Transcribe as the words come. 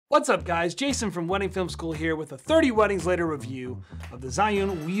What's up guys, Jason from Wedding Film School here with a 30 Weddings Later review of the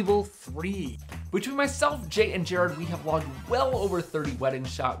Zhiyun Weebill 3. Between myself, Jay, and Jared, we have logged well over 30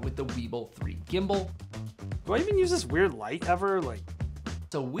 weddings shot with the Weebill 3 gimbal. Do I even use this weird light ever?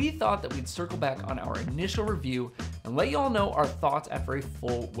 So we thought that we'd circle back on our initial review and let you all know our thoughts after a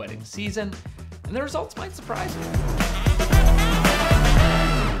full wedding season, and the results might surprise you.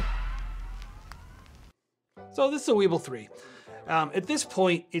 So this is a Weebill 3. At this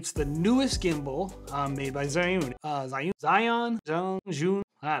point, it's the newest gimbal made by Zhiyun. Zhiyun,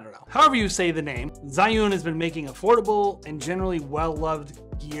 I don't know. However you say the name, Zhiyun has been making affordable and generally well-loved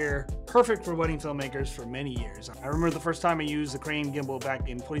gear, perfect for wedding filmmakers for many years. I remember the first time I used the Crane gimbal back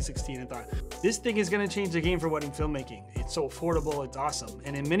in 2016 and thought, this thing is gonna change the game for wedding filmmaking. It's so affordable, it's awesome.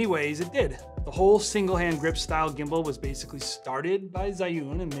 And in many ways, it did. The whole single hand grip style gimbal was basically started by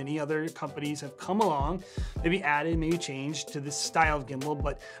Zhiyun, and many other companies have come along, maybe added, maybe changed to this style of gimbal,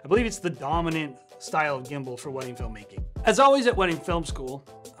 but I believe it's the dominant style of gimbal for wedding filmmaking. As always at Wedding Film School,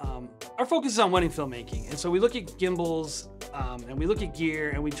 our focus is on wedding filmmaking. And so we look at gimbals and we look at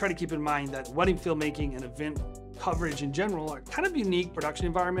gear, and we try to keep in mind that wedding filmmaking and event coverage in general are kind of unique production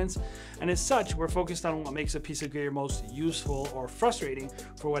environments. And as such, we're focused on what makes a piece of gear most useful or frustrating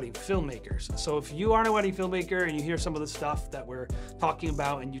for wedding filmmakers. So if you aren't a wedding filmmaker and you hear some of the stuff that we're talking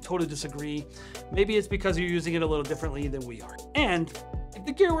about and you totally disagree, maybe it's because you're using it a little differently than we are. And if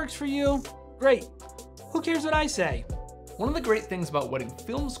the gear works for you, great. Who cares what I say? One of the great things about Wedding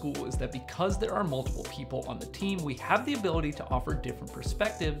Film School is that because there are multiple people on the team, we have the ability to offer different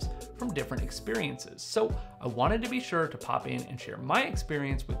perspectives from different experiences. So I wanted to be sure to pop in and share my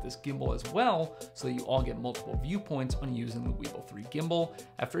experience with this gimbal as well, so that you all get multiple viewpoints on using the Weebill 3 gimbal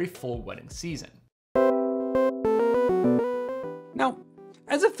after a full wedding season. Now,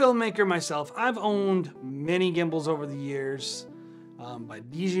 as a filmmaker myself, I've owned many gimbals over the years. By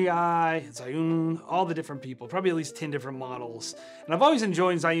DJI, Zhiyun, all the different people, probably at least 10 different models. And I've always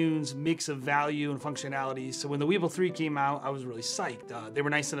enjoyed Zhiyun's mix of value and functionality. So when the Weebill 3 came out, I was really psyched. They were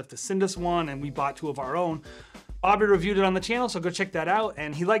nice enough to send us one, and we bought two of our own. Bobby reviewed it on the channel, so go check that out.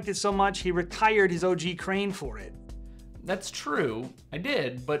 And he liked it so much, he retired his OG Crane for it. That's true, I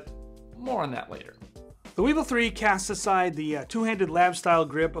did, but more on that later. The Weebill 3 casts aside the two-handed lab-style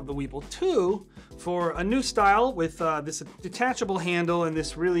grip of the Weebill 2 for a new style with this detachable handle and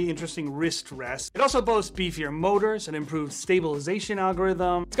this really interesting wrist rest. It also boasts beefier motors, an improved stabilization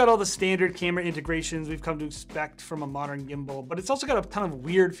algorithm. It's got all the standard camera integrations we've come to expect from a modern gimbal, but it's also got a ton of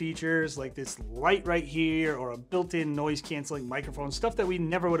weird features like this light right here or a built-in noise-canceling microphone, stuff that we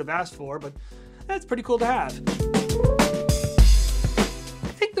never would have asked for, but that's pretty cool to have.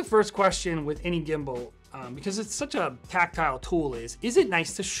 I think the first question with any gimbal, because it's such a tactile tool, is it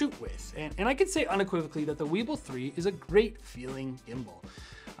nice to shoot with? And I can say unequivocally that the Weebill 3 is a great feeling gimbal.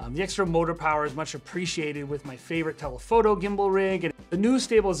 The extra motor power is much appreciated with my favorite telephoto gimbal rig, and the new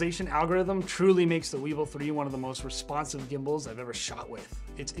stabilization algorithm truly makes the Weebill 3 one of the most responsive gimbals I've ever shot with.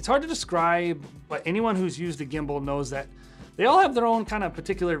 It's hard to describe, but anyone who's used a gimbal knows that they all have their own kind of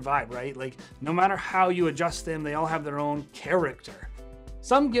particular vibe, right? Like, no matter how you adjust them, they all have their own character.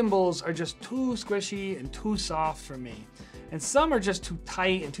 Some gimbals are just too squishy and too soft for me, and some are just too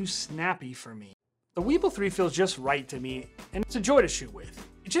tight and too snappy for me. The Weebill 3 feels just right to me, and it's a joy to shoot with.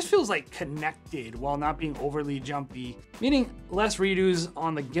 It just feels like connected while not being overly jumpy, meaning less redos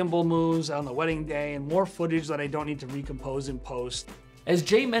on the gimbal moves on the wedding day and more footage that I don't need to recompose in post. As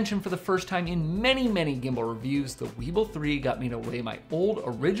Jay mentioned for the first time in many gimbal reviews, the Weebill 3 got me to lay my old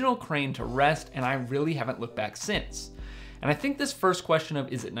original Crane to rest, and I really haven't looked back since. And I think this first question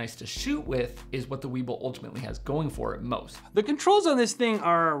of is it nice to shoot with is what the Weebill ultimately has going for it most. The controls on this thing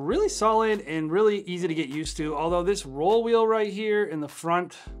are really solid and really easy to get used to, although this roll wheel right here in the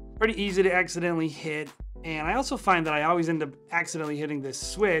front, pretty easy to accidentally hit. And I also find that I always end up accidentally hitting this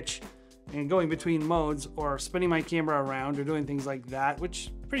switch and going between modes or spinning my camera around or doing things like that, which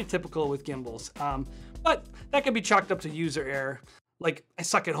is pretty typical with gimbals. But that can be chalked up to user error. Like, I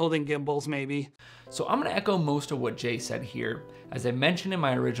suck at holding gimbals, maybe. So I'm gonna echo most of what Jay said here. As I mentioned in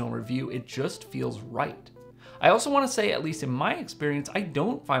my original review, it just feels right. I also wanna say, at least in my experience, I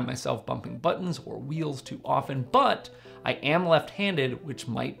don't find myself bumping buttons or wheels too often, but I am left-handed, which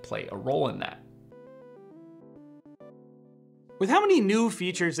might play a role in that. With how many new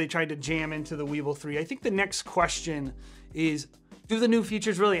features they tried to jam into the Weebill 3, I think the next question is, do the new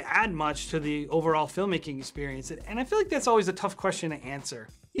features really add much to the overall filmmaking experience? And I feel like that's always a tough question to answer.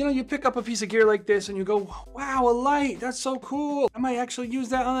 You know, you pick up a piece of gear like this and you go, wow, a light, that's so cool. I might actually use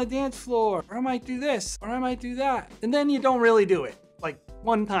that on the dance floor, or I might do this, or I might do that. And then you don't really do it, like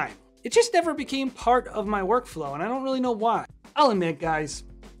one time. It just never became part of my workflow, and I don't really know why. I'll admit, guys,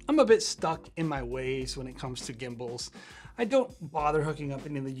 I'm a bit stuck in my ways when it comes to gimbals. I don't bother hooking up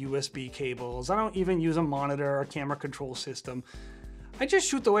any of the USB cables. I don't even use a monitor or camera control system. I just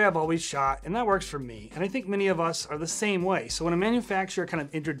shoot the way I've always shot, and that works for me. And I think many of us are the same way. So when a manufacturer kind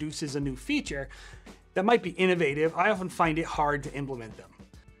of introduces a new feature that might be innovative, I often find it hard to implement them.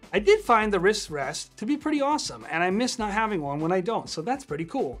 I did find the wrist rest to be pretty awesome, and I miss not having one when I don't, so that's pretty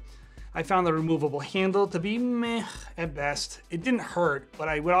cool. I found the removable handle to be meh at best. It didn't hurt, but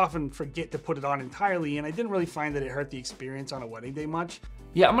I would often forget to put it on entirely, and I didn't really find that it hurt the experience on a wedding day much.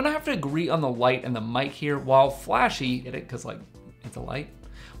 Yeah, I'm gonna have to agree on the light and the mic here. While flashy, because like, it's a light.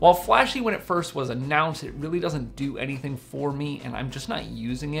 While flashy when it first was announced, it really doesn't do anything for me, and I'm just not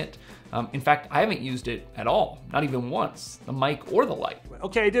using it. In fact, I haven't used it at all, not even once, the mic or the light.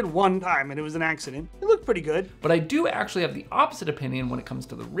 Okay, I did one time and it was an accident. It looked pretty good. But I do actually have the opposite opinion when it comes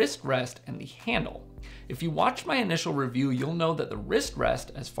to the wrist rest and the handle. If you watched my initial review, you'll know that the wrist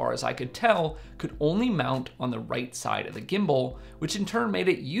rest, as far as I could tell, could only mount on the right side of the gimbal, which in turn made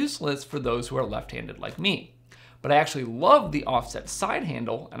it useless for those who are left-handed like me. But I actually love the offset side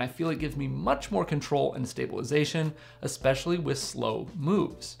handle, and I feel it gives me much more control and stabilization, especially with slow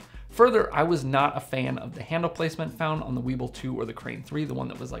moves. Further, I was not a fan of the handle placement found on the Weebill 2 or the Crane 3, the one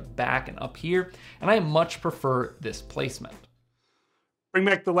that was like back and up here, and I much prefer this placement. Bring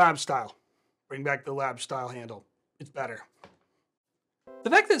back the lab style. Bring back the lab style handle. It's better. The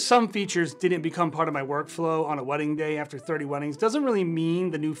fact that some features didn't become part of my workflow on a wedding day after 30 weddings doesn't really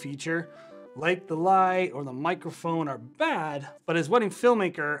mean the new feature, like the light or the microphone, are bad, but as wedding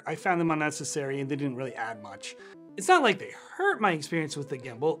filmmaker, I found them unnecessary and they didn't really add much. It's not like they hurt my experience with the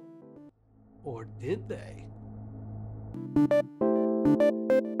gimbal, or did they?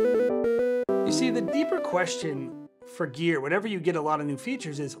 You see, the deeper question for gear, whenever you get a lot of new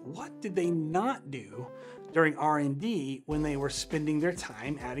features, is what did they not do during R&D when they were spending their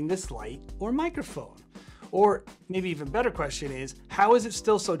time adding this light or microphone? Or maybe even better question is, how is it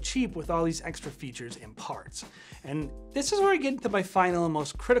still so cheap with all these extra features and parts? And this is where I get into my final and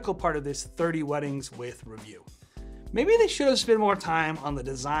most critical part of this 30 weddings with review. Maybe they should have spent more time on the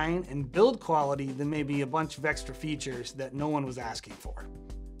design and build quality than maybe a bunch of extra features that no one was asking for.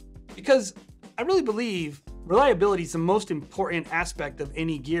 Because I really believe reliability is the most important aspect of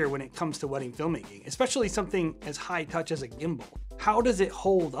any gear when it comes to wedding filmmaking, especially something as high touch as a gimbal. How does it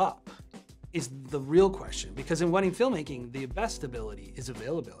hold up is the real question, because in wedding filmmaking, the best ability is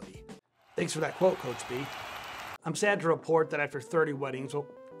availability. Thanks for that quote, Coach B. I'm sad to report that after 30 weddings, well,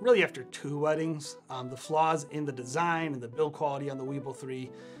 really after 2 weddings, the flaws in the design and the build quality on the Weebill 3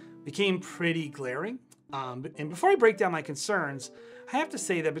 became pretty glaring. And before I break down my concerns, I have to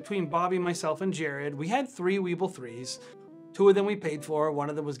say that between Bobby, myself, and Jared, we had 3 Weebill 3s. 2 of them we paid for, 1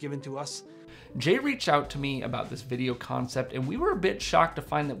 of them was given to us. Jay reached out to me about this video concept, and we were a bit shocked to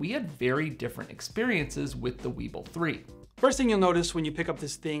find that we had very different experiences with the Weebill 3. First thing you'll notice when you pick up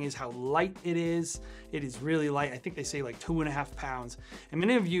this thing is how light it is. It is really light. I think they say like 2.5 pounds. And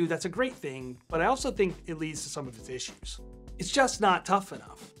many of you, that's a great thing, but I also think it leads to some of its issues. It's just not tough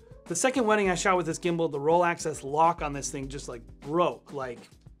enough. The second wedding I shot with this gimbal, the roll access lock on this thing just like broke, like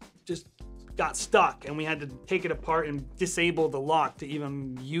just got stuck, and we had to take it apart and disable the lock to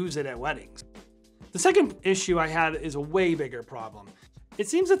even use it at weddings. The second issue I had is a way bigger problem. It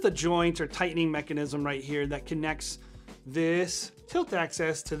seems that the joint or tightening mechanism right here that connects this tilt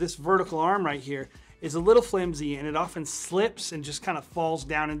access to this vertical arm right here is a little flimsy, and it often slips and just kind of falls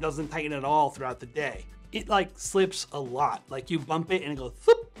down and doesn't tighten at all throughout the day. It like slips a lot, like you bump it and it goes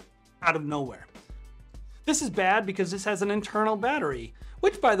whoop, out of nowhere. This is bad because this has an internal battery,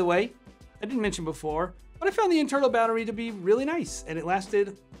 which by the way, I didn't mention before, but I found the internal battery to be really nice and it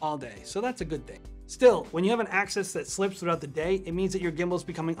lasted all day, so that's a good thing. Still, when you have an axis that slips throughout the day, it means that your gimbal is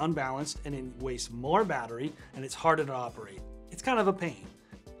becoming unbalanced and it wastes more battery and it's harder to operate. It's kind of a pain.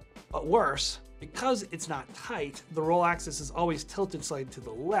 But worse, because it's not tight, the roll axis is always tilted slightly to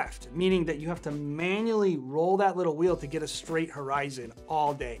the left, meaning that you have to manually roll that little wheel to get a straight horizon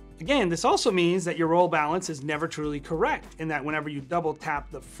all day. Again, this also means that your roll balance is never truly correct, in that whenever you double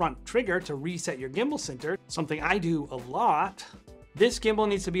tap the front trigger to reset your gimbal center, something I do a lot, this gimbal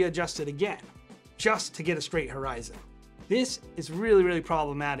needs to be adjusted again, just to get a straight horizon. This is really, really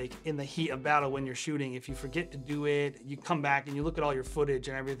problematic in the heat of battle when you're shooting. If you forget to do it, you come back and you look at all your footage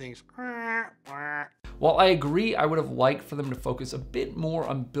and everything's... While I agree, I would have liked for them to focus a bit more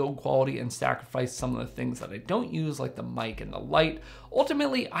on build quality and sacrifice some of the things that I don't use, like the mic and the light.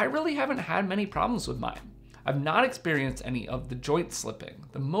 Ultimately, I really haven't had many problems with mine. I've not experienced any of the joint slipping,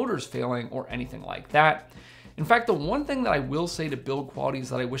 the motors failing, or anything like that. In fact, the one thing that I will say to build quality is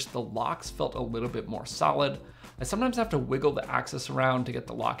that I wish the locks felt a little bit more solid. I sometimes have to wiggle the axis around to get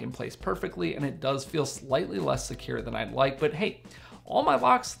the lock in place perfectly, and it does feel slightly less secure than I'd like, but hey, all my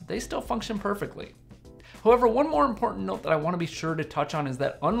locks, they still function perfectly. However, one more important note that I want to be sure to touch on is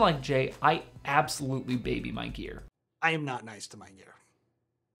that unlike Jay, I absolutely baby my gear. I am not nice to my gear.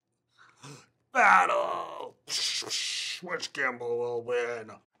 Battle! Which gimbal will win?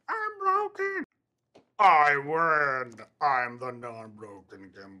 I'm broken! I win! I'm the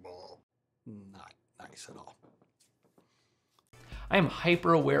non-broken gimbal. Not nice at all. I am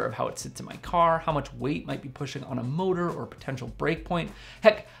hyper aware of how it sits in my car, how much weight might be pushing on a motor or potential brake point.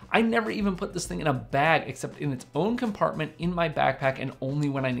 Heck, I never even put this thing in a bag except in its own compartment in my backpack and only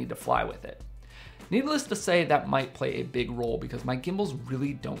when I need to fly with it. Needless to say, that might play a big role because my gimbals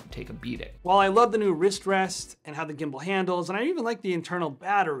really don't take a beating. While I love the new wrist rest and how the gimbal handles, and I even like the internal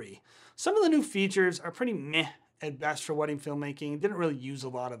battery, some of the new features are pretty meh at best for wedding filmmaking. Didn't really use a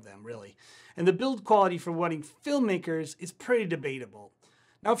lot of them, really. And the build quality for wedding filmmakers is pretty debatable.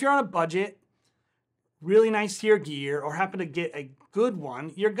 Now, if you're on a budget, really nice to your gear, or happen to get a good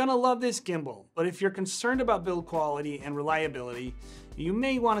one, you're gonna love this gimbal. But if you're concerned about build quality and reliability, you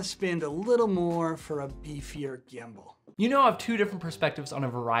may want to spend a little more for a beefier gimbal. You now have two different perspectives on a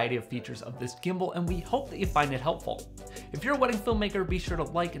variety of features of this gimbal, and we hope that you find it helpful. If you're a wedding filmmaker, be sure to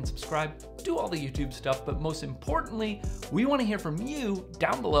like and subscribe, do all the YouTube stuff, but most importantly, we want to hear from you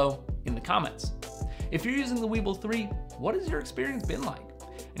down below in the comments. If you're using the Weebill 3, what has your experience been like?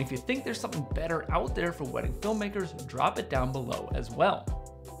 And if you think there's something better out there for wedding filmmakers, drop it down below as well.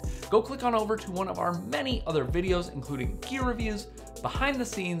 Go click on over to one of our many other videos, including gear reviews, behind the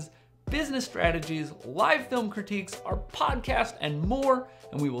scenes, business strategies, live film critiques, our podcast, and more,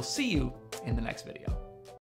 and we will see you in the next video.